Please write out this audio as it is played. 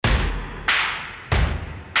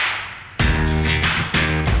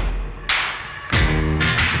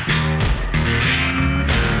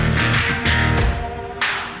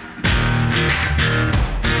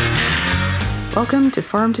Welcome to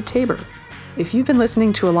Farm to Tabor. If you've been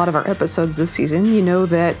listening to a lot of our episodes this season, you know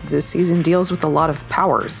that this season deals with a lot of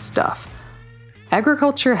power stuff.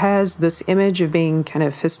 Agriculture has this image of being kind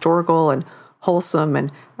of historical and wholesome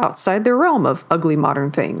and outside the realm of ugly modern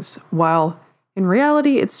things, while in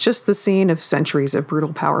reality it's just the scene of centuries of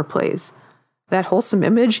brutal power plays. That wholesome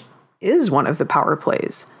image is one of the power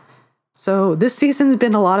plays. So this season's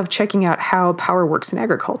been a lot of checking out how power works in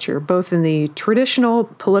agriculture, both in the traditional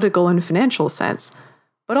political and financial sense,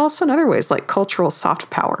 but also in other ways like cultural soft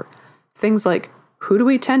power. Things like, who do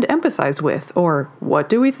we tend to empathize with? Or what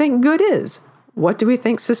do we think good is? What do we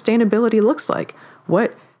think sustainability looks like?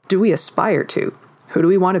 What do we aspire to? Who do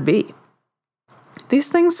we want to be? These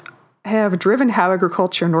things have driven how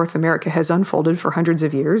agriculture in North America has unfolded for hundreds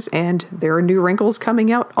of years, and there are new wrinkles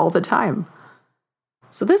coming out all the time.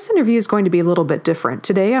 So this interview is going to be a little bit different.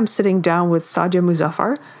 Today I'm sitting down with Saadia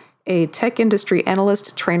Muzaffar, a tech industry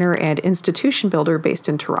analyst, trainer, and institution builder based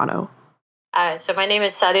in Toronto. So my name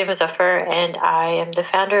is Saadia Muzaffar, and I am the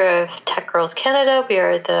founder of Tech Girls Canada. We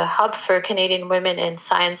are the hub for Canadian women in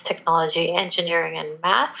science, technology, engineering, and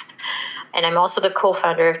math. And I'm also the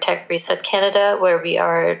co-founder of Tech Reset Canada, where we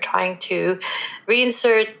are trying to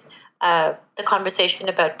reinsert the conversation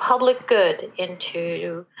about public good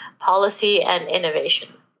into policy and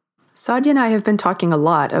innovation. Saadia and I have been talking a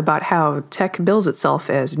lot about how tech bills itself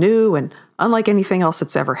as new and unlike anything else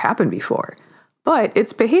that's ever happened before. But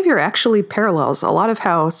its behavior actually parallels a lot of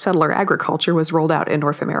how settler agriculture was rolled out in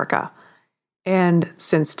North America. And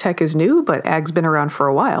since tech is new, but ag's been around for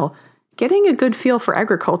a while, getting a good feel for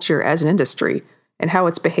agriculture as an industry and how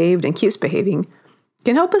it's behaved and keeps behaving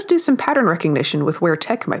can help us do some pattern recognition with where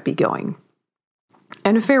tech might be going.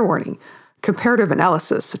 And a fair warning, comparative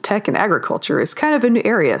analysis of tech and agriculture is kind of a new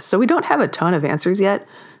area, so we don't have a ton of answers yet.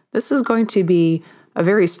 This is going to be a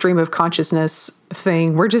very stream of consciousness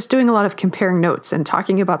thing. We're just doing a lot of comparing notes and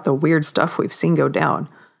talking about the weird stuff we've seen go down.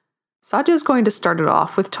 Saadia is going to start it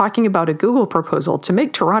off with talking about a Google proposal to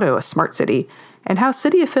make Toronto a smart city and how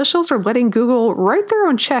city officials are letting Google write their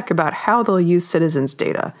own check about how they'll use citizens'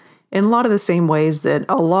 data in a lot of the same ways that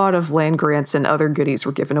a lot of land grants and other goodies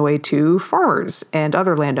were given away to farmers and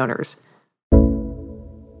other landowners.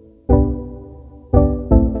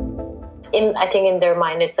 I think in their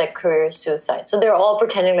mind, it's like career suicide. So they're all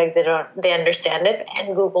pretending like they understand it,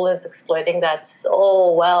 and Google is exploiting that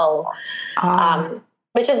so well,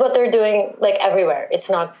 which is what they're doing like everywhere. It's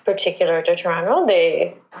not particular to Toronto.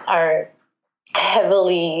 They are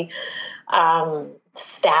heavily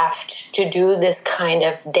staffed to do this kind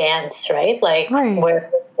of dance, right? Where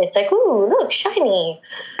it's like, ooh, look, shiny.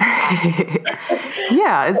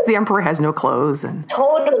 Yeah, it's the emperor has no clothes. And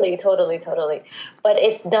Totally. But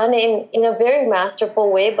it's done in a very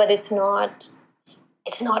masterful way, but it's not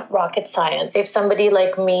rocket science. If somebody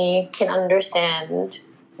like me can understand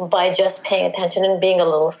by just paying attention and being a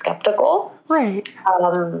little skeptical, right.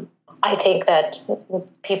 I think that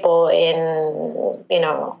people in,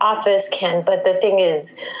 office can, but the thing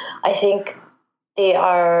is, I think they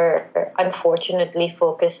are unfortunately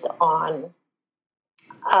focused on,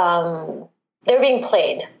 they're being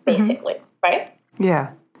played, basically, right?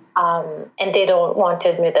 Yeah. And they don't want to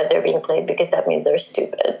admit that they're being played because that means they're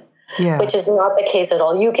stupid. Yeah. Which is not the case at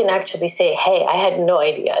all. You can actually say, hey, I had no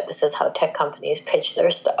idea this is how tech companies pitch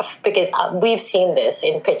their stuff, because we've seen this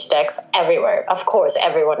in pitch decks everywhere. Of course,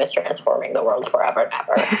 everyone is transforming the world forever and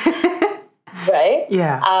ever. Right?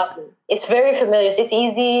 Yeah. It's very familiar. So it's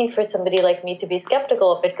easy for somebody like me to be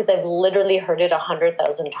skeptical of it because I've literally heard it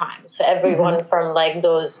 100,000 times. So everyone from like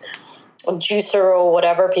those juicer or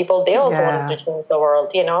whatever people, they also wanted to change the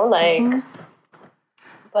world,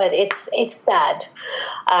 But it's bad.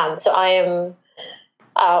 So I am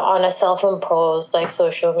on a self-imposed like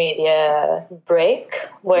social media break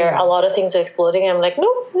where a lot of things are exploding. I'm like,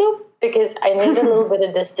 nope, because I need a little bit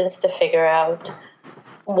of distance to figure out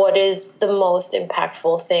what is the most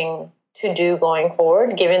impactful thing to do going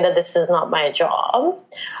forward, given that this is not my job.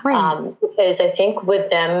 Right. Because I think with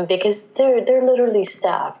them, because they're literally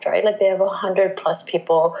staffed, right? Like they have 100+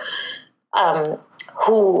 people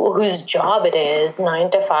whose job it is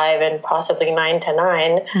 9 to 5 and possibly 9 to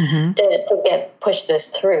 9 to push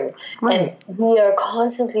this through. Right. And we are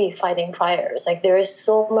constantly fighting fires. Like there is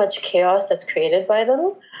so much chaos that's created by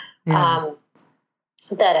them that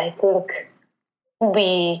I think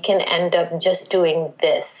we can end up just doing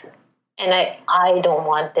this. And I don't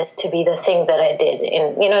want this to be the thing that I did.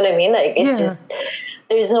 You know what I mean? Like it's just,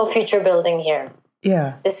 there's no future building here.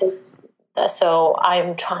 Yeah. So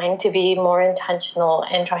I'm trying to be more intentional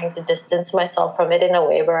and trying to distance myself from it in a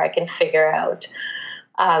way where I can figure out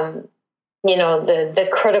the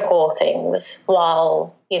critical things,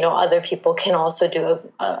 while, other people can also do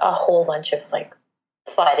a whole bunch of like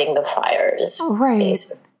fighting the fires. Right.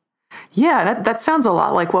 Basically. Yeah, that sounds a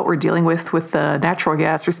lot like what we're dealing with the natural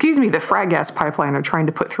gas, or the frack gas pipeline they're trying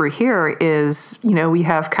to put through here is, we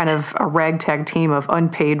have kind of a ragtag team of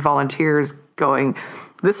unpaid volunteers going,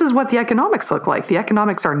 this is what the economics look like. The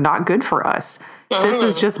economics are not good for us. This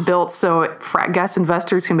is just built so frack gas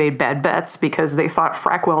investors who made bad bets because they thought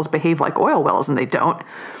frack wells behave like oil wells and they don't.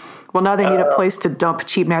 Well, now they need a place to dump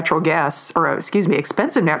cheap natural gas, or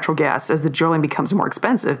expensive natural gas as the drilling becomes more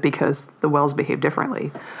expensive because the wells behave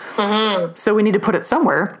differently. Mm-hmm. So we need to put it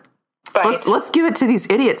somewhere. Right. Let's give it to these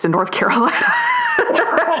idiots in North Carolina.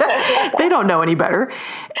 They don't know any better.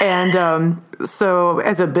 And so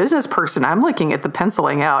as a business person, I'm looking at the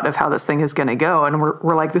penciling out of how this thing is going to go. And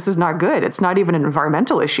we're like, this is not good. It's not even an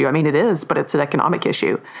environmental issue. I mean, it is, but it's an economic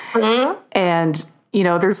issue. Mm-hmm. And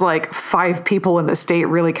there's like 5 people in the state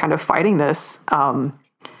really kind of fighting this. And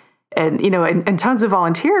tons of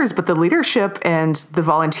volunteers, but the leadership and the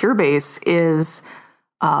volunteer base is,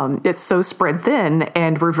 it's so spread thin,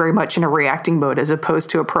 and we're very much in a reacting mode as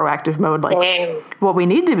opposed to a proactive mode. Like what we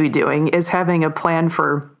need to be doing is having a plan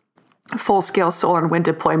for full scale solar and wind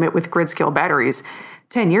deployment with grid scale batteries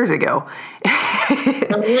 10 years ago.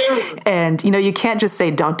 Mm-hmm. And, you can't just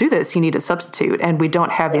say, don't do this. You need a substitute. And we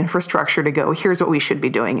don't have the infrastructure to go, here's what we should be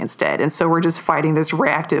doing instead. And so we're just fighting this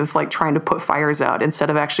reactive, like trying to put fires out instead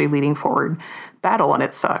of actually leading forward battle. And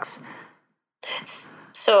it sucks.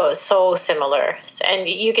 So similar. And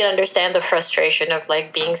you can understand the frustration of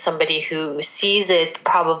like being somebody who sees it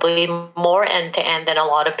probably more end to end than a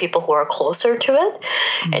lot of people who are closer to it.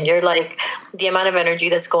 Mm-hmm. And you're like, the amount of energy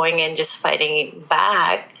that's going in just fighting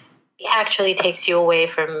back actually takes you away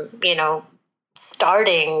from,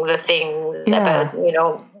 starting the thing about,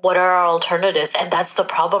 what are our alternatives? And that's the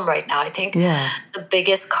problem right now. I think the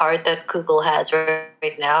biggest card that Google has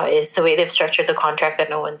right now is the way they've structured the contract that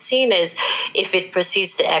no one's seen is if it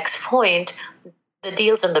proceeds to X point, the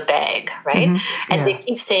deal's in the bag, right? Mm-hmm. And they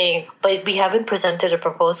keep saying, but we haven't presented a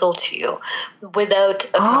proposal to you without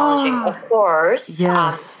acknowledging, of course,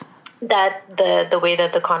 that the way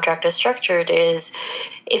that the contract is structured is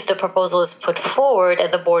if the proposal is put forward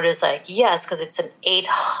and the board is like, yes, because it's an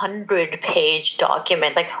 800-page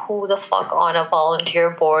document. Like, who the fuck on a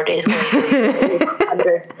volunteer board is going to read an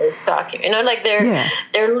 800-page document?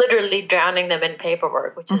 They're literally drowning them in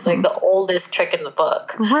paperwork, which is like the oldest trick in the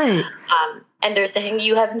book. Right. And they're saying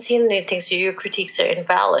you haven't seen anything, so your critiques are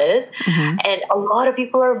invalid. Mm-hmm. And a lot of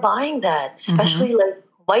people are buying that, especially like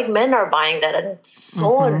white men are buying that, and it's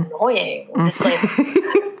so annoying. It's like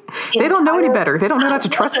they don't know any better. They don't know how to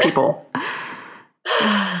trust people.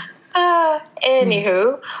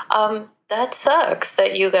 Anywho, that sucks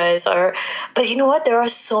that you guys are. But you know what? There are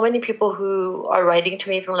so many people who are writing to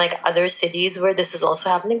me from like other cities where this is also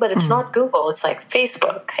happening, but it's not Google. It's like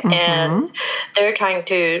Facebook, and they're trying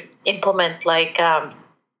to implement like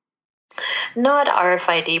not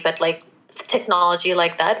RFID, but like technology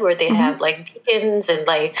like that where they have like beacons and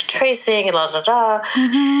like tracing and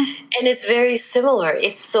and it's very similar.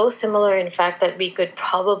 It's so similar, in fact, that we could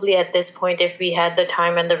probably at this point, if we had the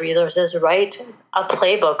time and the resources, write a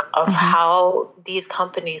playbook of how these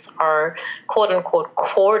companies are quote unquote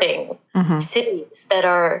courting cities that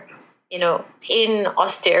are in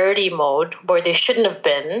austerity mode where they shouldn't have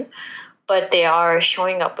been, but they are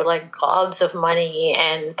showing up with like gobs of money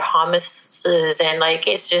and promises, and like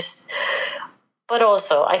it's just. But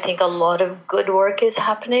also, I think a lot of good work is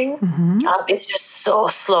happening. It's just so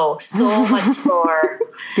slow, so much slower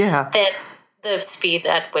than the speed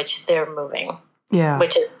at which they're moving. Yeah,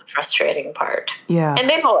 which is the frustrating part. Yeah, and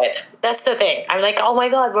they know it. That's the thing. I'm like, oh my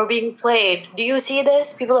God, we're being played. Do you see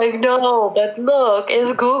this? People are like, no, but look,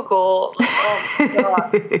 it's Google. Like, oh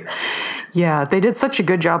my God. Yeah, they did such a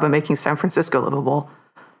good job of making San Francisco livable.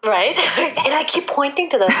 Right? And I keep pointing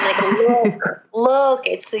to them like, look,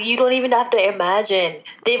 it's you don't even have to imagine.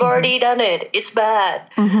 They've already done it. It's bad.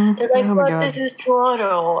 They're like, but this is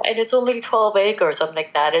Toronto and it's only 12 acres. I'm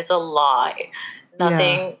like, that is a lie.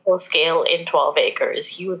 Nothing will scale in 12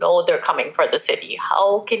 acres. They're coming for the city.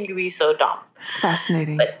 How can you be so dumb?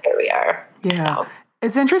 Fascinating. But here we are. Yeah.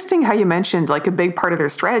 It's interesting how you mentioned like a big part of their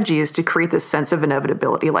strategy is to create this sense of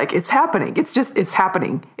inevitability. Like it's happening. It's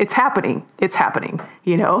happening. It's happening. It's happening.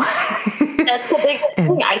 That's the biggest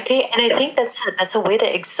thing. I think that's a way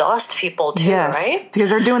to exhaust people too, right? Because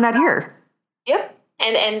they're doing that here. Yep.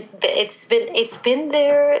 It's been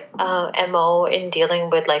their MO in dealing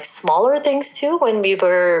with like smaller things too. When we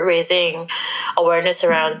were raising awareness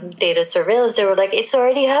around data surveillance, they were like, it's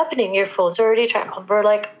already happening, your phone's already tracked. We're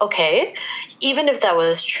like, okay, even if that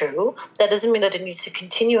was true, that doesn't mean that it needs to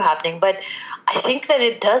continue happening. But I think that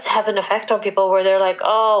it does have an effect on people where they're like,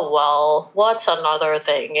 oh, well, what's another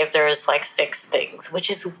thing if there's like 6 things, which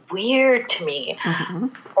is weird to me.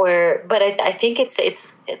 But I think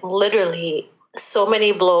it's literally so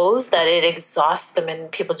many blows that it exhausts them and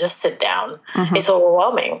people just sit down. It's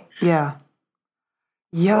overwhelming. Yeah.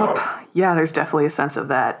 Yep. Yeah, there's definitely a sense of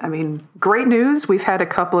that. I mean, great news. We've had a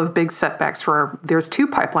couple of big setbacks there's 2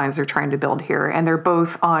 pipelines they're trying to build here, and they're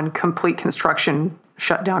both on complete construction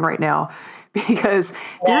shutdown right now because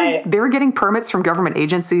they're getting permits from government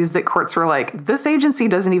agencies that courts were like, this agency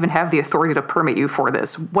doesn't even have the authority to permit you for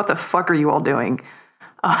this. What the fuck are you all doing?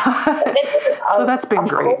 So that's been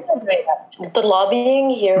great. The lobbying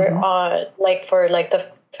here for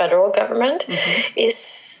the federal government is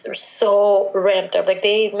so ramped up. Like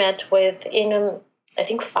they met with, I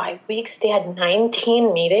think 5 weeks, they had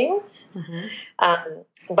 19 meetings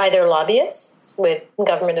by their lobbyists with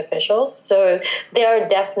government officials. So they are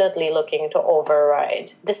definitely looking to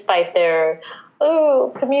override, despite their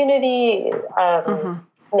community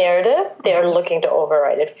narrative, they're looking to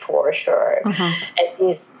override it for sure. And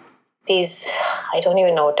these I don't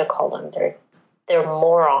even know what to call them. They're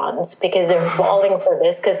morons because they're falling for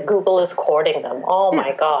this because Google is courting them. Oh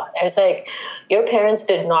my God. I was like, your parents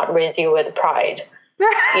did not raise you with pride.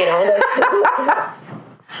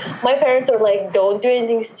 My parents are like, don't do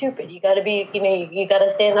anything stupid. You got to be, you got to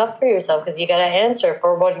stand up for yourself because you got to answer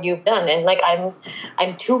for what you've done. And like,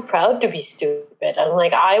 I'm too proud to be stupid. I'm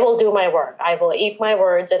like, I will do my work. I will eat my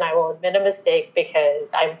words and I will admit a mistake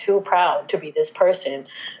because I'm too proud to be this person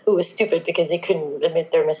who was stupid because they couldn't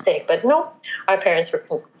admit their mistake. But no, our parents were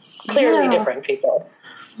clearly different people.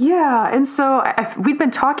 Yeah, and so we've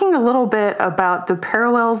been talking a little bit about the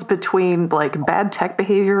parallels between like bad tech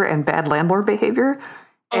behavior and bad landlord behavior.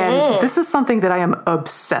 And this is something that I am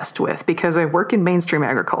obsessed with because I work in mainstream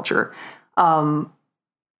agriculture.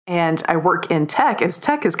 And I work in tech as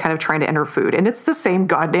tech is kind of trying to enter food. And it's the same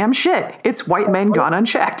goddamn shit. It's white men gone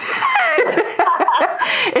unchecked.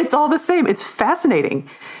 It's all the same. It's fascinating.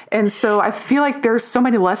 And so I feel like there's so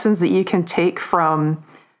many lessons that you can take from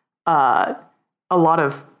a lot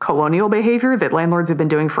of colonial behavior that landlords have been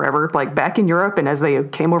doing forever, like back in Europe and as they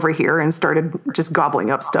came over here and started just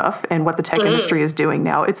gobbling up stuff, and what the tech industry is doing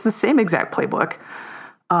now. It's the same exact playbook.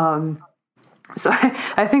 So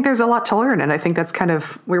I think there's a lot to learn, and I think that's kind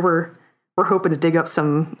of where we're hoping to dig up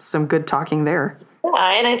some good talking there.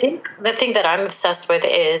 Yeah, and I think the thing that I'm obsessed with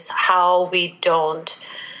is how we don't,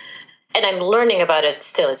 and I'm learning about it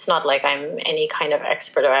still. It's not like I'm any kind of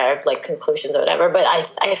expert or I have like conclusions or whatever, but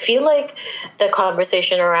I feel like the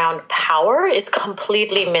conversation around power is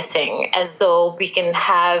completely missing, as though we can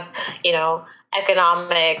have,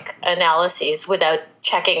 economic analyses without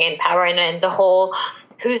checking in power, and the whole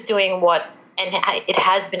who's doing what. And it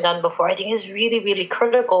has been done before, I think is really, really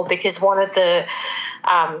critical, because one of the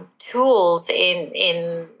tools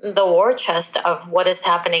in the war chest of what is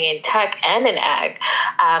happening in tech and in ag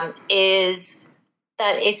is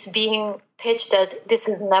that it's being pitched as this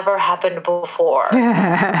has never happened before.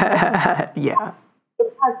 Yeah.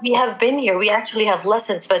 We have been here. We actually have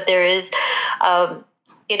lessons, but there is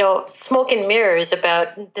smoke and mirrors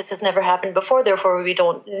about this has never happened before, therefore we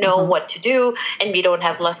don't know what to do and we don't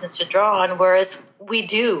have lessons to draw on, whereas we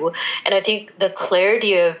do. And I think the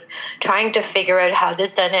clarity of trying to figure out how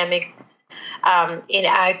this dynamic in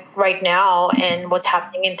ag right now and what's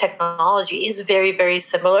happening in technology is very, very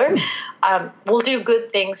similar. Will do good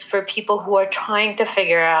things for people who are trying to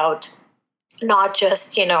figure out not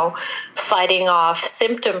just, fighting off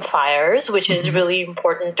symptom fires, which is really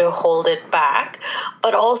important to hold it back,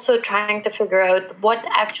 but also trying to figure out what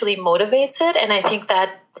actually motivates it. And I think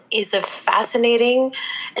that is a fascinating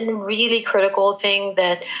and really critical thing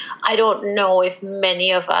that I don't know if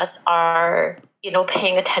many of us are,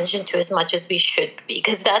 paying attention to as much as we should be,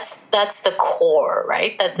 because that's the core,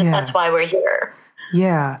 right? That's why we're here.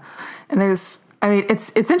 Yeah. And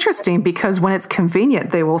it's interesting because when it's convenient,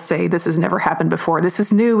 they will say, this has never happened before. This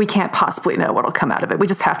is new. We can't possibly know what'll come out of it. We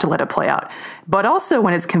just have to let it play out. But also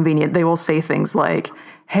when it's convenient, they will say things like,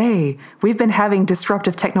 hey, we've been having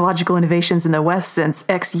disruptive technological innovations in the West since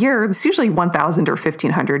X year. It's usually 1,000 or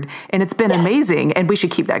 1,500, and it's been amazing, and we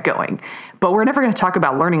should keep that going. But we're never going to talk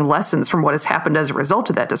about learning lessons from what has happened as a result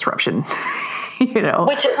of that disruption.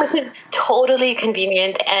 Which is totally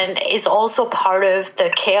convenient and is also part of the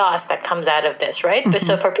chaos that comes out of this, right? But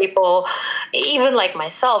so for people, even like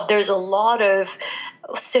myself, there's a lot of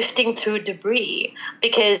sifting through debris,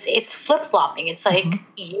 because it's flip-flopping. It's like,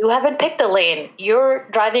 you haven't picked a lane. You're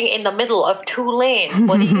driving in the middle of two lanes.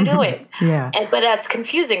 What are you doing? But that's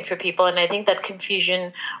confusing for people. And I think that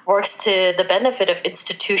confusion works to the benefit of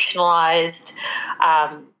institutionalized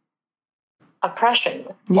oppression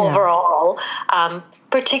overall,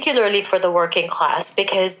 particularly for the working class,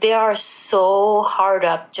 because they are so hard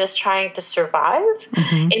up just trying to survive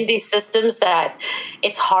in these systems that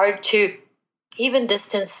it's hard to even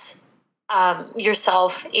distance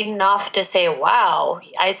yourself enough to say, wow,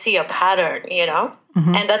 I see a pattern,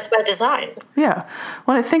 and that's by design. Yeah.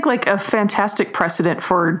 Well, I think like a fantastic precedent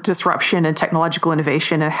for disruption and technological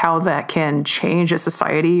innovation and how that can change a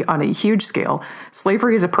society on a huge scale.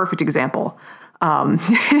 Slavery is a perfect example.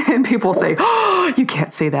 And people say, oh, you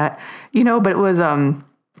can't say that, but it was a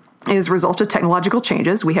result of technological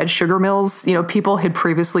changes. We had sugar mills. People had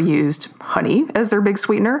previously used honey as their big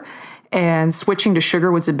sweetener, and switching to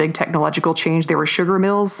sugar was a big technological change. There were sugar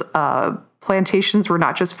mills. Plantations were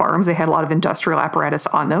not just farms. They had a lot of industrial apparatus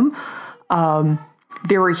on them.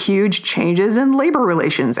 There were huge changes in labor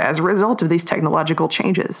relations as a result of these technological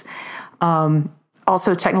changes.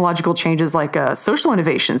 Also, technological changes like social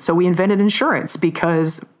innovation. So we invented insurance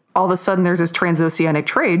because all of a sudden there's this transoceanic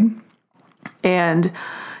trade, and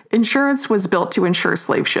insurance was built to insure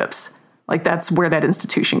slave ships. Like, that's where that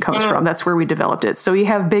institution comes from. That's where we developed it. So you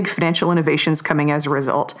have big financial innovations coming as a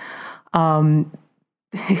result.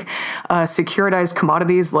 Securitized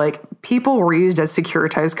commodities, like people were used as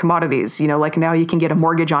securitized commodities. Like now you can get a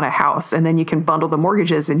mortgage on a house and then you can bundle the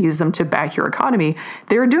mortgages and use them to back your economy.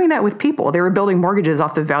 They were doing that with people. They were building mortgages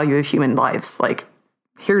off the value of human lives. Like,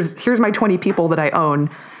 here's my 20 people that I own.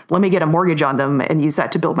 Let me get a mortgage on them and use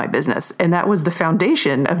that to build my business. And that was the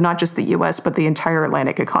foundation of not just the US, but the entire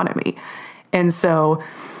Atlantic economy. And so,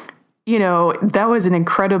 that was an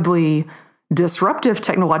incredibly disruptive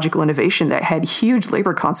technological innovation that had huge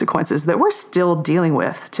labor consequences that we're still dealing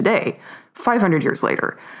with today, 500 years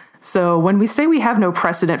later. So when we say we have no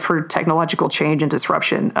precedent for technological change and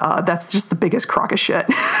disruption, that's just the biggest crock of shit.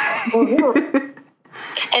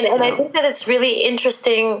 And I think that it's really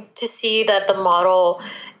interesting to see that the model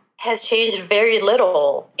has changed very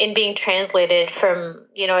little in being translated from,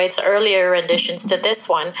 its earlier renditions to this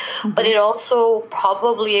one. But it also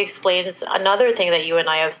probably explains another thing that you and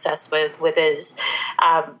I obsess with is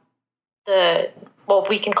what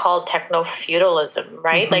we can call techno-feudalism,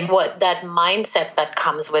 right? Like what that mindset that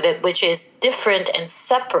comes with it, which is different and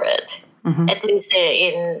separate, at least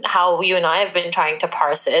in how you and I have been trying to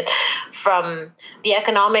parse it, from the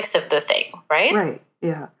economics of the thing, right? Right,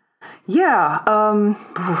 yeah. Yeah.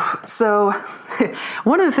 So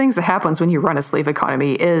one of the things that happens when you run a slave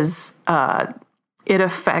economy is it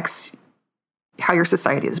affects how your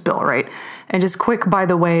society is built, right? And just quick, by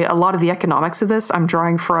the way, a lot of the economics of this, I'm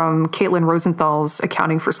drawing from Caitlin Rosenthal's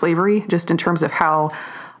Accounting for Slavery, just in terms of how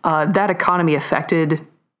that economy affected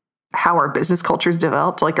how our business cultures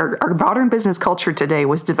developed. Like our modern business culture today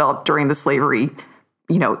was developed during the slavery,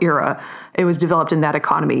 era. It was developed in that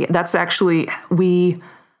economy. That's actually,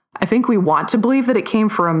 I think we want to believe that it came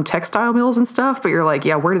from textile mills and stuff, but you're like,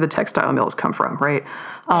 yeah, where did the textile mills come from, right?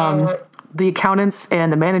 The accountants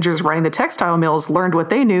and the managers running the textile mills learned what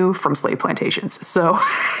they knew from slave plantations. So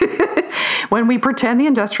when we pretend the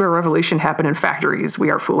Industrial Revolution happened in factories, we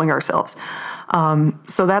are fooling ourselves.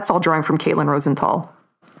 So that's all drawing from Caitlin Rosenthal.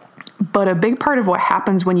 But a big part of what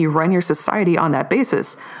happens when you run your society on that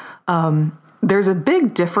basis, there's a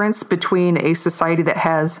big difference between a society that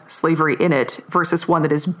has slavery in it versus one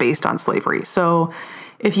that is based on slavery. So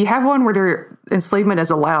if you have one where enslavement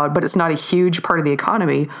is allowed, but it's not a huge part of the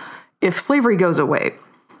economy, if slavery goes away,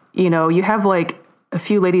 you have like a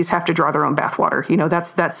few ladies have to draw their own bathwater.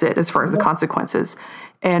 That's it as far as the consequences.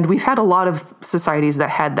 And we've had a lot of societies that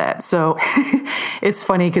had that. So it's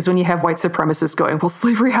funny because when you have white supremacists going, well,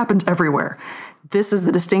 slavery happened everywhere. This is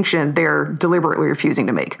the distinction they're deliberately refusing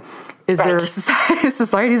to make. Is there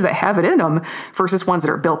societies that have it in them versus ones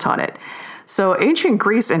that are built on it? So ancient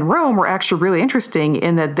Greece and Rome were actually really interesting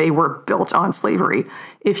in that they were built on slavery.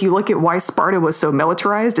 If you look at why Sparta was so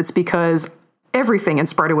militarized, it's because everything in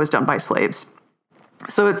Sparta was done by slaves.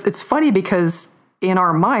 So it's funny because in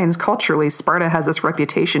our minds, culturally, Sparta has this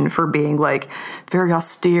reputation for being like very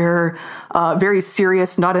austere, very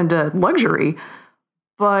serious, not into luxury.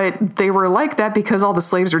 But they were like that because all the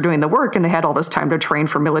slaves were doing the work and they had all this time to train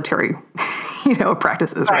for military,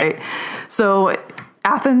 practices, right? So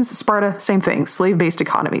Athens, Sparta, same thing, slave-based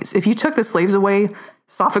economies. If you took the slaves away,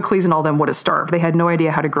 Sophocles and all them would have starved. They had no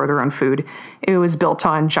idea how to grow their own food. It was built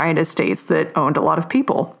on giant estates that owned a lot of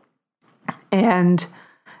people. And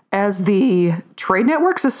as the trade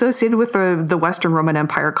networks associated with the Western Roman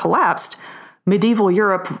Empire collapsed, medieval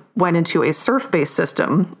Europe went into a serf-based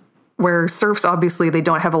system where serfs, obviously, they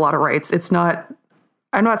don't have a lot of rights.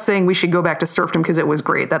 I'm not saying we should go back to serfdom because it was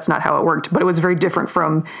great. That's not how it worked. But it was very different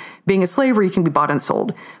from being a slave where you can be bought and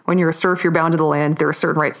sold. When you're a serf, you're bound to the land. There are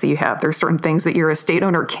certain rights that you have. There are certain things that your estate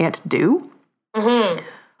owner can't do. Mm-hmm.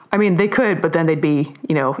 I mean, they could, but then they'd be,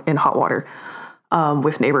 in hot water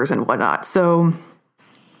with neighbors and whatnot. So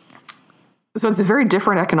it's a very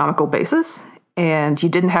different economical basis. And you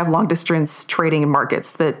didn't have long distance trading in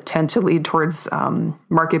markets that tend to lead towards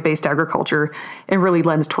market-based agriculture and really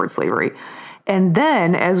lends towards slavery. And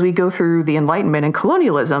then as we go through the Enlightenment and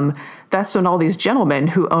colonialism, that's when all these gentlemen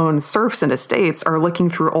who own serfs and estates are looking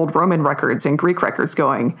through old Roman records and Greek records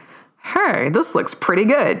going, hey, this looks pretty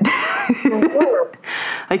good.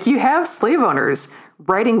 Like you have slave owners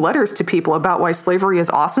writing letters to people about why slavery is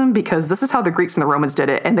awesome because this is how the Greeks and the Romans did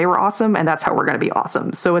it, and they were awesome, and that's how we're going to be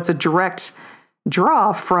awesome. So it's a direct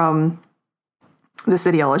draw from this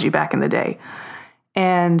ideology back in the day.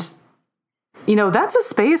 And, that's a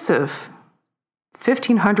space of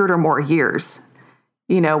 1,500 or more years,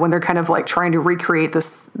 when they're kind of like trying to recreate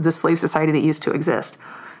this slave society that used to exist.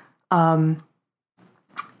 And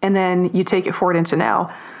then you take it forward into now.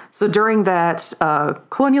 So during that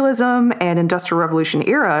colonialism and Industrial Revolution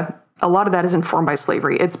era, a lot of that is informed by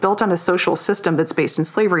slavery. It's built on a social system that's based in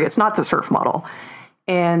slavery. It's not the serf model.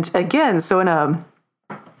 And again, so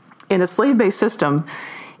in a slave-based system,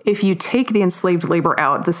 if you take the enslaved labor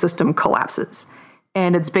out, the system collapses.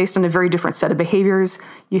 And it's based on a very different set of behaviors.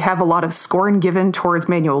 You have a lot of scorn given towards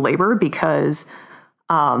manual labor because,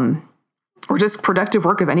 or just productive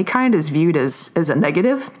work of any kind is viewed as a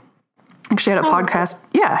negative. Actually,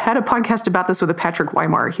 I had a podcast about this with Patrick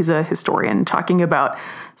Weimar. He's a historian talking about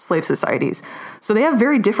slave societies. So they have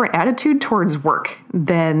very different attitude towards work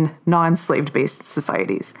than non-slave-based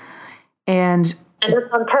societies. And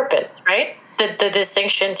that's on purpose, right? The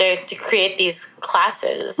distinction to create these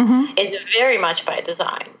classes is very much by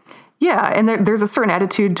design. Yeah, and there's a certain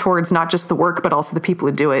attitude towards not just the work, but also the people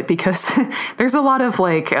who do it, because there's a lot of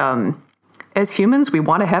as humans, we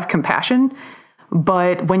want to have compassion.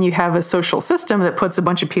 But when you have a social system that puts a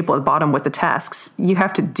bunch of people at the bottom with the tasks, you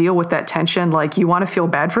have to deal with that tension. Like you want to feel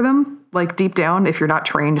bad for them, like deep down, if you're not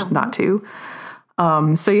trained not to.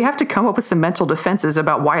 So you have to come up with some mental defenses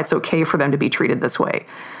about why it's okay for them to be treated this way.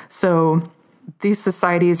 So these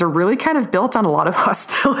societies are really kind of built on a lot of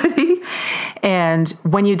hostility. And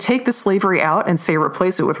when you take the slavery out and say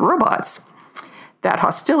replace it with robots, that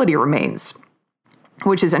hostility remains,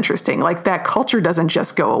 which is interesting. Like that culture doesn't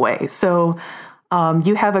just go away. So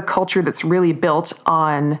you have a culture that's really built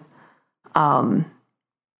on power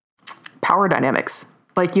dynamics.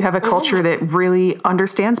 Like you have a culture that really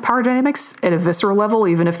understands power dynamics at a visceral level,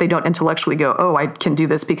 even if they don't intellectually go, oh, I can do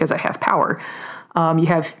this because I have power. You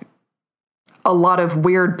have a lot of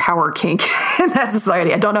weird power kink in that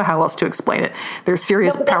society. I don't know how else to explain it. There's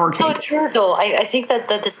serious power kink. So true, though. I think that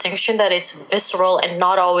the distinction that it's visceral and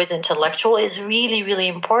not always intellectual is really, really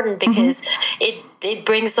important because it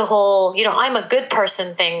brings the whole, I'm a good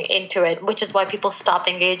person thing into it, which is why people stop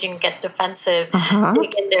engaging, get defensive,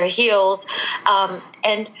 dig in their heels.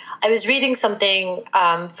 And I was reading something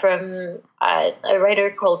from a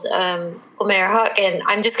writer called Omer Haq, and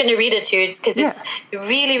I'm just going to read it to you because it's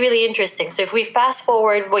really, really interesting. So if we fast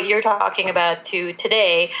forward what you're talking about to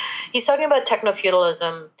today, he's talking about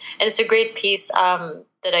techno-feudalism, and it's a great piece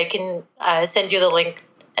that I can send you the link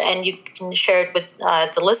and you can share it with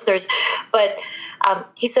the listeners. But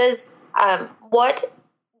he says,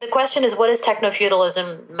 the question is, what is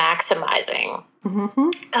techno-feudalism maximizing?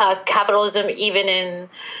 Capitalism, even in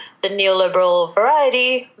the neoliberal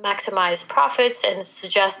variety, maximized profits and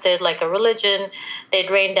suggested, like a religion,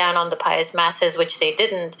 they'd rain down on the pious masses, which they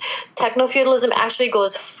didn't. Techno-feudalism actually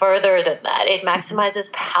goes further than that. It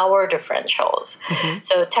maximizes power differentials.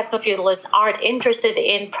 So techno-feudalists aren't interested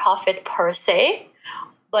in profit per se,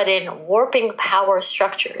 but in warping power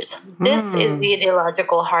structures. This is the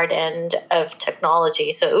ideological hard end of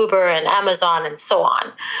technology. So Uber and Amazon and so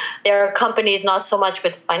on. There are companies not so much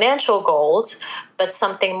with financial goals, but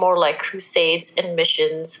something more like crusades and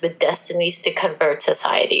missions with destinies to convert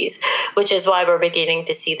societies, which is why we're beginning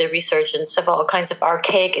to see the resurgence of all kinds of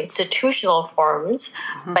archaic institutional forms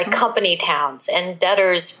like company towns and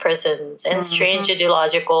debtors' prisons and strange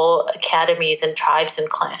ideological academies and tribes and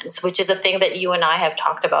clans, which is a thing that you and I have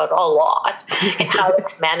talked about a lot and how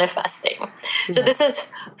it's manifesting. So this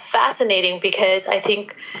is fascinating because I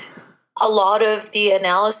think a lot of the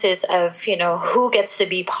analysis of, who gets to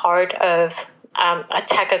be part of a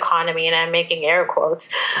tech economy, and I'm making air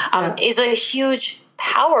quotes, is a huge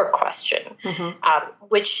power question,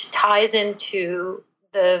 which ties into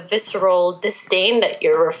the visceral disdain that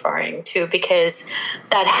you're referring to, because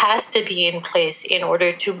that has to be in place in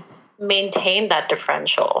order to maintain that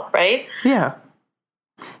differential, right? Yeah.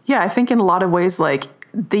 Yeah, I think in a lot of ways, like,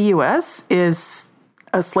 the U.S. is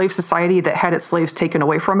a slave society that had its slaves taken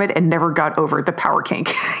away from it and never got over the power kink.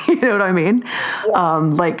 You know what I mean? Yeah.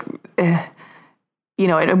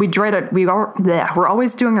 And we're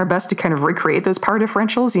always doing our best to kind of recreate those power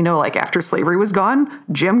differentials, like after slavery was gone,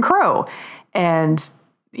 Jim Crow. And,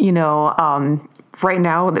 right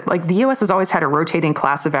now, like, the U.S. has always had a rotating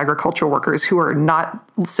class of agricultural workers who are not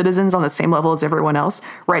citizens on the same level as everyone else.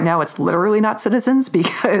 Right now, it's literally not citizens,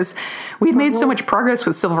 because we'd made so much progress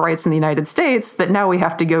with civil rights in the United States that now we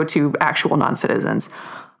have to go to actual non-citizens.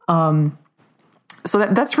 So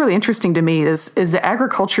that's really interesting to me, is that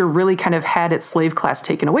agriculture really kind of had its slave class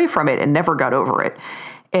taken away from it and never got over it.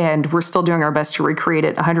 And we're still doing our best to recreate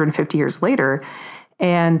it 150 years later.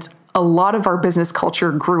 And a lot of our business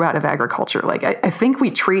culture grew out of agriculture. Like, I think we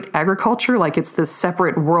treat agriculture like it's this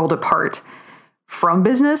separate world apart from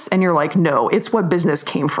business. And you're like, no, it's what business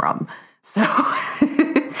came from. So,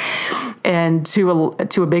 and to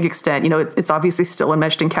a big extent, it's obviously still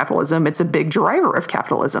enmeshed in capitalism. It's a big driver of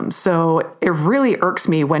capitalism. So it really irks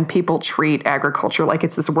me when people treat agriculture like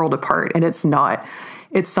it's this world apart, and it's not.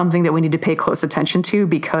 It's something that we need to pay close attention to,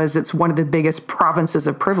 because it's one of the biggest provinces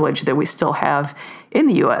of privilege that we still have in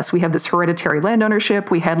the U.S. We have this hereditary land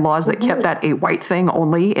ownership. We had laws that kept that a white thing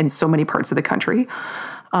only in so many parts of the country.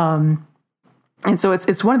 And so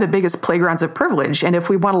it's one of the biggest playgrounds of privilege. And if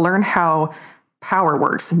we want to learn how power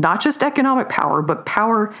works, not just economic power, but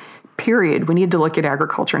power, period, we need to look at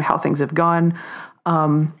agriculture and how things have gone.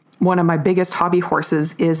 One of my biggest hobby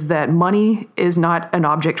horses is that money is not an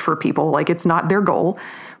object for people. Like, it's not their goal.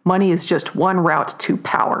 Money is just one route to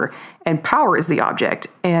power, and power is the object.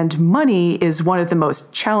 And money is one of the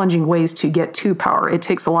most challenging ways to get to power. It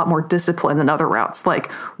takes a lot more discipline than other routes,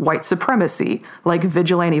 like white supremacy, like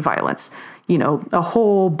vigilante violence, a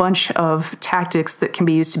whole bunch of tactics that can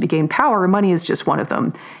be used to gain power. Money is just one of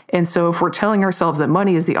them. And so if we're telling ourselves that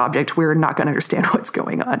money is the object, we're not going to understand what's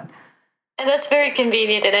going on. And that's very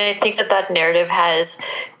convenient. And I think that narrative has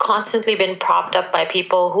constantly been propped up by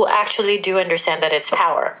people who actually do understand that it's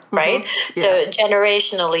power, right? Mm-hmm. Yeah. So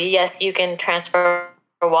generationally, yes, you can transfer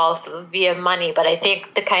wealth via money, but I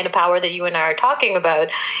think the kind of power that you and I are talking about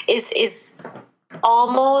is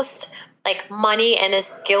almost like money and a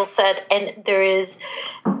skill set. And there is,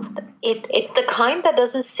 it's the kind that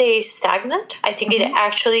doesn't stay stagnant. I think it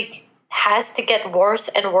actually has to get worse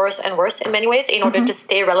and worse and worse in many ways in order to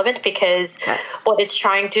stay relevant, because what it's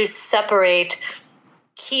trying to separate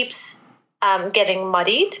keeps getting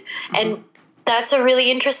muddied. And that's a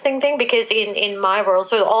really interesting thing, because in my world,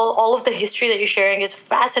 so all of the history that you're sharing is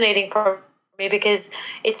fascinating for me, because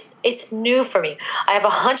it's new for me. I have a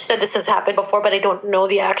hunch that this has happened before, but I don't know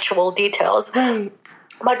the actual details. Right.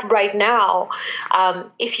 But right now,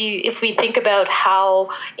 if we think about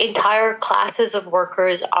how entire classes of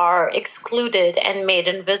workers are excluded and made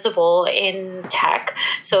invisible in tech,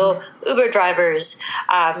 so Uber drivers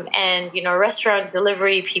and restaurant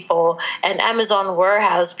delivery people and Amazon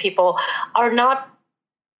warehouse people are not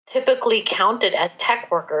typically counted as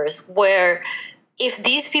tech workers, where if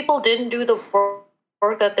these people didn't do the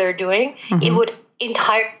work that they're doing, it would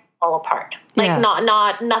entirely fall apart. Like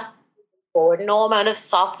not or no amount of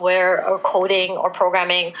software or coding or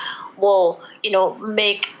programming will,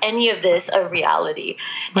 make any of this a reality.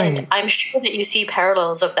 Right. And I'm sure that you see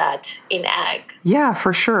parallels of that in ag. Yeah,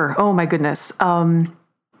 for sure. Oh my goodness.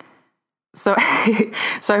 So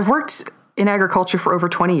I've worked in agriculture for over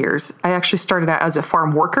 20 years. I actually started out as a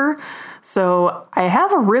farm worker. So I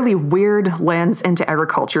have a really weird lens into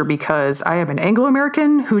agriculture, because I am an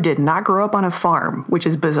Anglo-American who did not grow up on a farm, which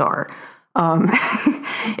is bizarre.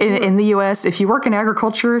 In the U.S., if you work in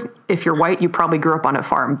agriculture, if you're white, you probably grew up on a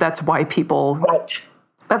farm. That's why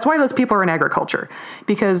that's why those people are in agriculture,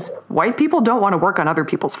 because white people don't want to work on other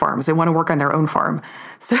people's farms. They want to work on their own farm.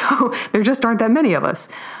 So there just aren't that many of us.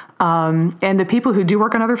 And the people who do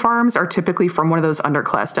work on other farms are typically from one of those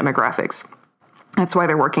underclass demographics. That's why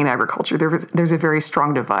they're working in agriculture. There's a very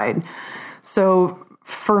strong divide. So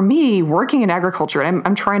for me, working in agriculture,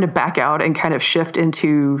 I'm trying to back out and kind of shift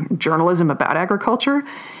into journalism about agriculture,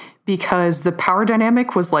 because the power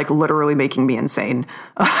dynamic was like literally making me insane.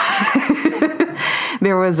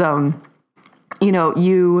 There was,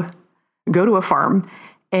 you go to a farm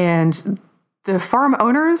and the farm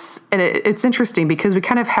owners, and it's interesting because we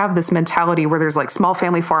kind of have this mentality where there's like small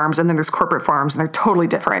family farms and then there's corporate farms, and they're totally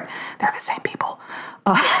different. They're the same people.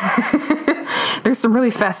 They're There's some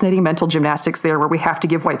really fascinating mental gymnastics there where we have to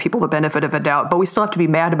give white people the benefit of a doubt, but we still have to be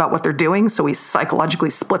mad about what they're doing. So we psychologically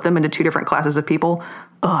split them into two different classes of people.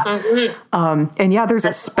 And yeah, there's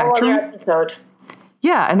a spectrum.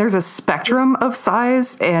 Yeah, and there's a spectrum of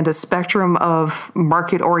size and a spectrum of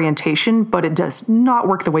market orientation, but it does not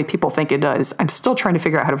work the way people think it does. I'm still trying to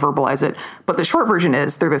figure out how to verbalize it, but the short version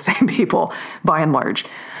is they're the same people by and large.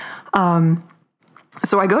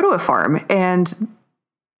 So I go to a farm, and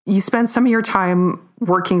you spend some of your time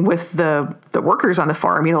working with the workers on the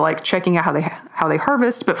farm, like checking out how they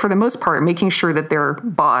harvest, but for the most part, making sure that their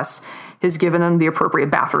boss has given them the appropriate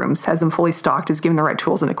bathrooms, has them fully stocked, has given the right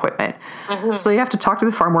tools and equipment. So you have to talk to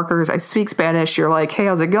the farm workers. I speak Spanish. You're like, hey,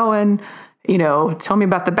 how's it going? Tell me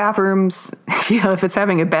about the bathrooms. If it's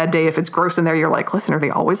having a bad day, if it's gross in there, you're like, listen, are they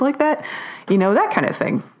always like that? That kind of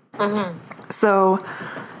thing. So,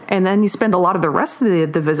 and then you spend a lot of the rest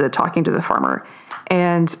of the visit talking to the farmer.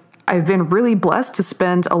 And I've been really blessed to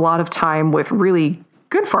spend a lot of time with really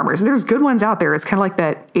good farmers. There's good ones out there. It's kind of like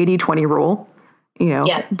that 80-20 rule.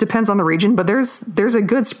 Yes. Depends on the region, but there's a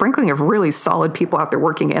good sprinkling of really solid people out there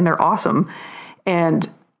working, and they're awesome. And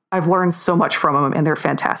I've learned so much from them, and they're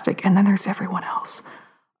fantastic. And then there's everyone else.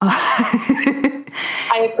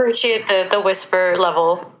 I appreciate the whisper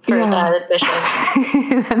level for that admission.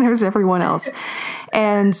 And there's everyone else.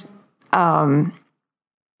 And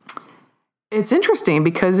it's interesting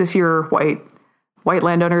because if you're white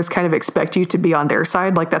landowners kind of expect you to be on their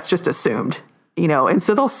side, like that's just assumed, and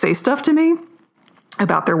so they'll say stuff to me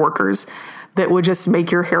about their workers that would just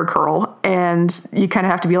make your hair curl, and you kind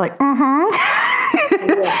of have to be like,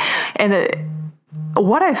 And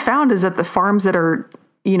what I found is that the farms that are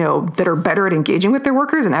better at engaging with their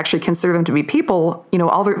workers and actually consider them to be people,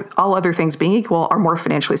 all other things being equal, are more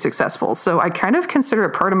financially successful. So I kind of consider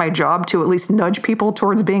it part of my job to at least nudge people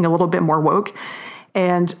towards being a little bit more woke.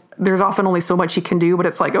 And there's often only so much you can do, but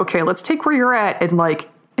it's like, okay, let's take where you're at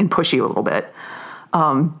and push you a little bit.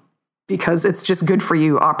 Because it's just good for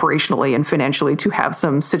you operationally and financially to have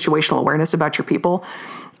some situational awareness about your people.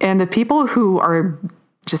 And the people who are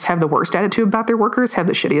just have the worst attitude about their workers have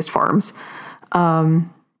the shittiest farms.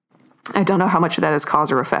 I don't know how much of that is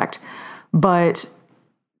cause or effect, but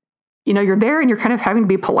you're there and you're kind of having to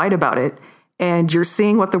be polite about it, and you're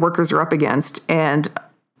seeing what the workers are up against. And,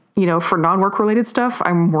 for non-work related stuff,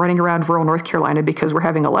 I'm running around rural North Carolina because we're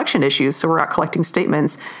having election issues. So we're out collecting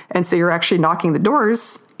statements. And so you're actually knocking the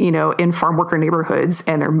doors, in farm worker neighborhoods,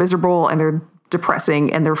 and they're miserable and they're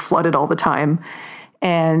depressing and they're flooded all the time.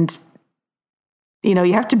 And,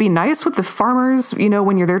 you have to be nice with the farmers,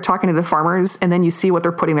 when you're there talking to the farmers, and then you see what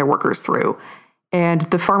they're putting their workers through. And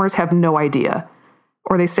the farmers have no idea,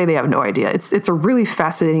 or they say they have no idea. It's a really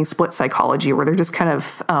fascinating split psychology where they're just kind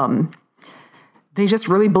of, they just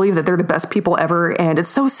really believe that they're the best people ever. And it's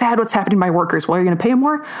so sad what's happened to my workers. Well, you're going to pay them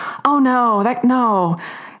more? Oh, no, no.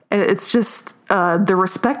 And it's just the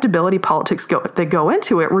respectability politics that go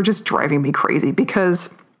into it were just driving me crazy,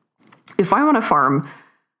 because if I'm on a farm,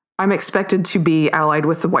 I'm expected to be allied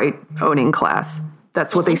with the white owning class.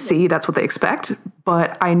 That's what they see. That's what they expect.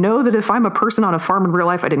 But I know that if I'm a person on a farm in real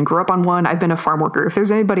life, I didn't grow up on one. I've been a farm worker. If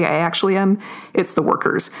there's anybody I actually am, it's the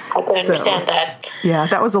workers. I can understand that. Yeah,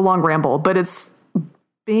 that was a long ramble, but it's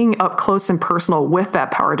being up close and personal with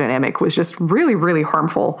that power dynamic was just really, really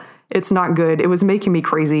harmful. It's not good. It was making me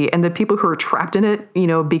crazy. And the people who are trapped in it,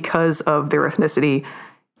 because of their ethnicity,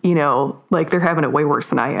 like they're having it way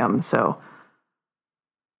worse than I am. So.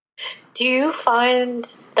 Do you find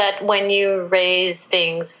that when you raise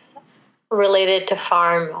things related to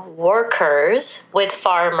farm workers with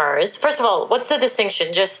farmers, first of all, what's the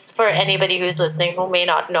distinction, just for anybody who's listening who may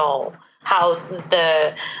not know how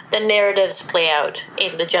the narratives play out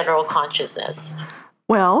in the general consciousness?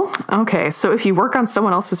 Well, okay, so if you work on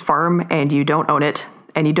someone else's farm and you don't own it,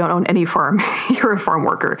 and you don't own any farm, you're a farm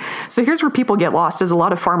worker. So here's where people get lost, is a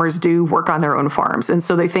lot of farmers do work on their own farms. And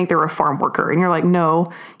so they think they're a farm worker. And you're like,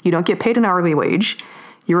 no, you don't get paid an hourly wage.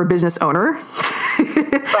 You're a business owner.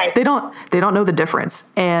 Right. They don't know the difference.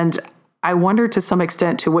 And I wonder to some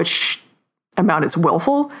extent to which amount it's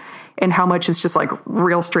willful and how much it's just like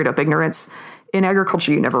real straight up ignorance. In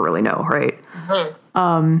agriculture, you never really know, right?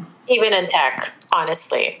 Mm-hmm. Even in tech,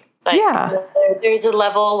 honestly. Yeah. There's a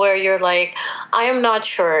level where you're like, I am not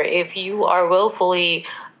sure if you are willfully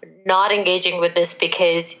not engaging with this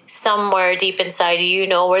because somewhere deep inside you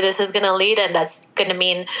know where this is going to lead, and that's going to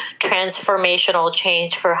mean transformational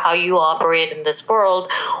change for how you operate in this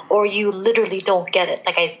world, or you literally don't get it.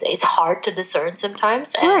 Like, it's hard to discern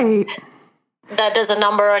sometimes. And right. That does a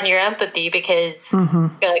number on your empathy because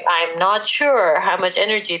you're like, I'm not sure how much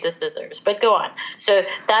energy this deserves, but go on. So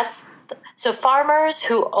farmers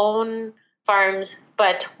who own farms,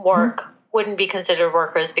 but work wouldn't be considered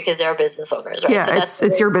workers because they're business owners, right? Yeah, So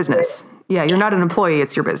it's your business. Yeah, you're not an employee,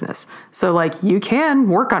 it's your business. So like you can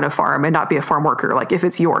work on a farm and not be a farm worker, like if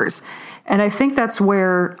it's yours. And I think that's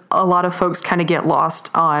where a lot of folks kind of get lost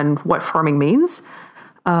on what farming means.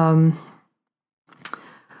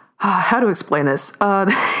 How to explain this?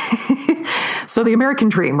 So the American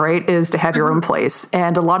dream, right, is to have your own place.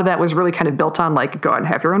 And a lot of that was really kind of built on like, go out and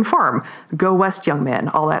have your own farm, go west, young man,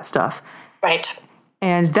 all that stuff. Right.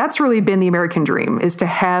 And that's really been the American dream, is to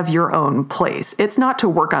have your own place. It's not to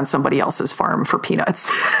work on somebody else's farm for peanuts.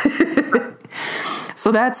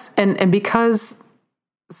 So that's, and because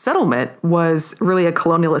settlement was really a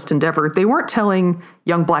colonialist endeavor, they weren't telling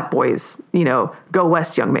young black boys, go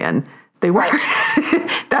west, young man. They weren't.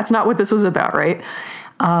 Right. That's not what this was about, right?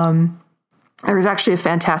 There was actually a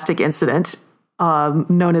fantastic incident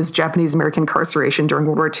known as Japanese American incarceration during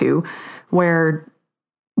World War II, where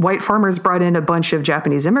white farmers brought in a bunch of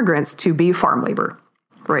Japanese immigrants to be farm labor,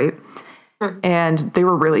 right? Mm-hmm. And they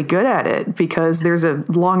were really good at it because there's a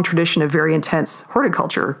long tradition of very intense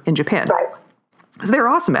horticulture in Japan. Right. So they're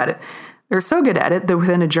awesome at it. They're so good at it that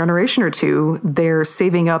within a generation or two, they're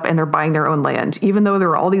saving up and they're buying their own land. Even though there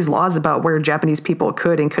are all these laws about where Japanese people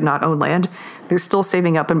could and could not own land, they're still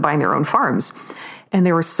saving up and buying their own farms. And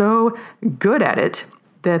they were so good at it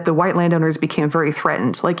that the white landowners became very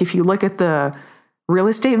threatened. Like if you look at the real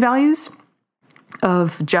estate values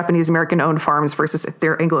of Japanese American-owned farms versus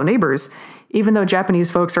their Anglo neighbors, even though Japanese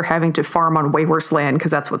folks are having to farm on way worse land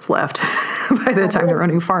because that's what's left by the time they're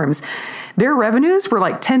owning farms, their revenues were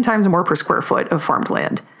like 10 times more per square foot of farmed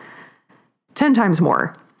land. 10 times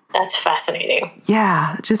more. That's fascinating.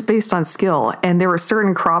 Yeah, just based on skill. And there were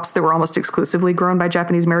certain crops that were almost exclusively grown by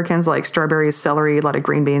Japanese Americans, like strawberries, celery, a lot of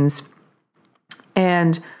green beans.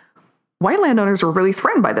 And white landowners were really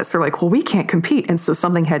threatened by this. They're like, well, we can't compete. And so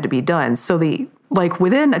something had to be done. So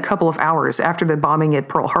within a couple of hours after the bombing at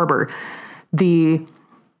Pearl Harbor,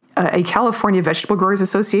 a California Vegetable Growers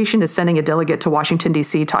Association is sending a delegate to Washington,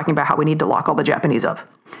 D.C. talking about how we need to lock all the Japanese up.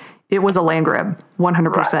 It was a land grab,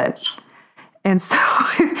 100%. Right. And so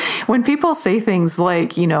when people say things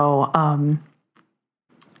like, it's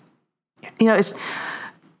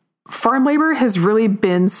farm labor has really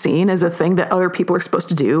been seen as a thing that other people are supposed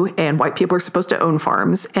to do, and white people are supposed to own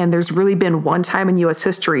farms. And there's really been one time in U.S.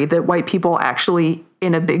 history that white people actually,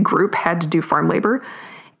 in a big group, had to do farm labor.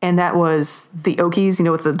 And that was the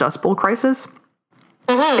Okies, with the Dust Bowl crisis.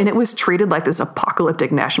 Mm-hmm. And it was treated like this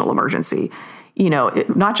apocalyptic national emergency.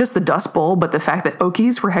 Not just the Dust Bowl, but the fact that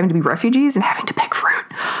Okies were having to be refugees and having to pick fruit.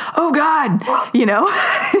 Oh, God,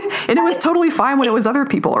 And it was totally fine when it was other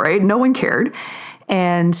people, right? No one cared.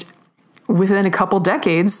 And within a couple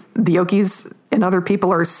decades, the Okies and other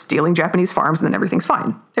people are stealing Japanese farms, and then everything's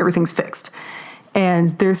fine. Everything's fixed. And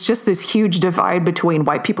there's just this huge divide between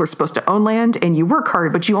white people are supposed to own land and you work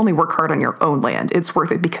hard, but you only work hard on your own land. It's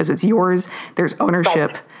worth it because it's yours. There's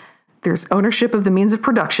ownership. Right. There's ownership of the means of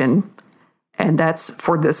production. And that's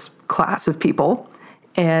for this class of people.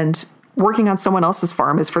 And working on someone else's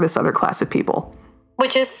farm is for this other class of people.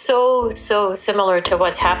 Which is so similar to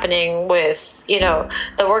what's happening with,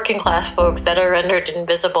 the working class folks that are rendered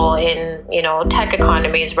invisible in, tech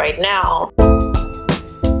economies right now.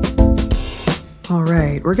 All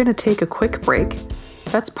right, we're going to take a quick break.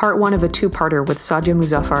 That's part one of a two-parter with Saadia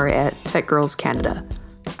Muzaffar at Tech Girls Canada.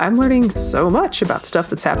 I'm learning so much about stuff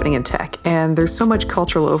that's happening in tech, and there's so much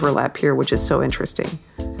cultural overlap here, which is so interesting.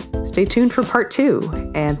 Stay tuned for part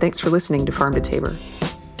two, and thanks for listening to Farm to Tabor.